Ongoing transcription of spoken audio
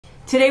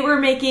Today we're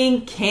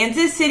making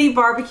Kansas City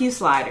barbecue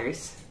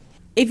sliders.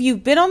 If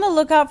you've been on the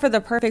lookout for the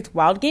perfect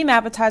wild game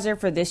appetizer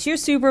for this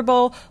year's Super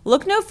Bowl,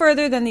 look no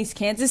further than these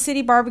Kansas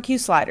City barbecue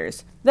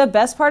sliders. The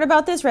best part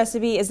about this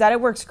recipe is that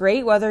it works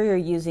great whether you're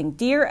using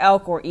deer,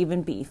 elk, or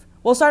even beef.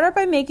 We'll start out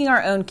by making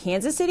our own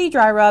Kansas City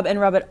dry rub and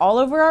rub it all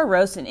over our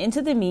roast and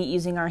into the meat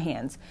using our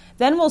hands.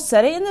 Then we'll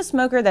set it in the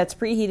smoker that's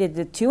preheated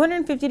to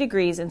 250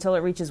 degrees until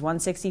it reaches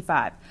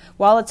 165.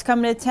 While it's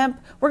coming to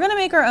temp, we're going to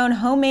make our own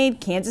homemade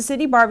Kansas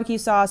City barbecue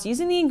sauce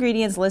using the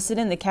ingredients listed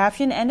in the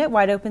caption and at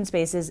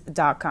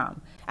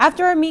wideopenSpaces.com.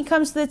 After our meat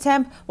comes to the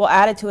temp, we'll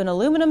add it to an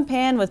aluminum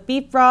pan with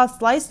beef broth,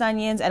 sliced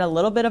onions, and a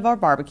little bit of our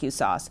barbecue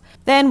sauce.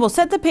 Then we'll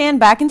set the pan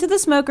back into the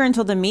smoker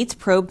until the meat's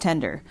probe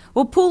tender.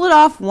 We'll pull it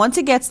off once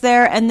it gets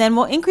there, and then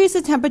we'll increase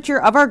the temperature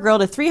of our grill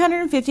to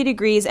 350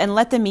 degrees and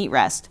let the meat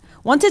rest.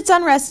 Once it's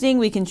done resting,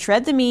 we can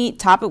shred the meat,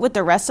 top it with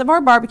the rest of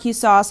our barbecue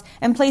sauce,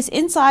 and place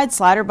inside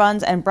slider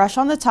buns and brush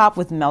on the top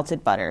with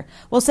melted butter.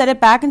 We'll set it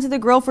back into the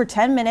grill for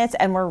 10 minutes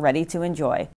and we're ready to enjoy.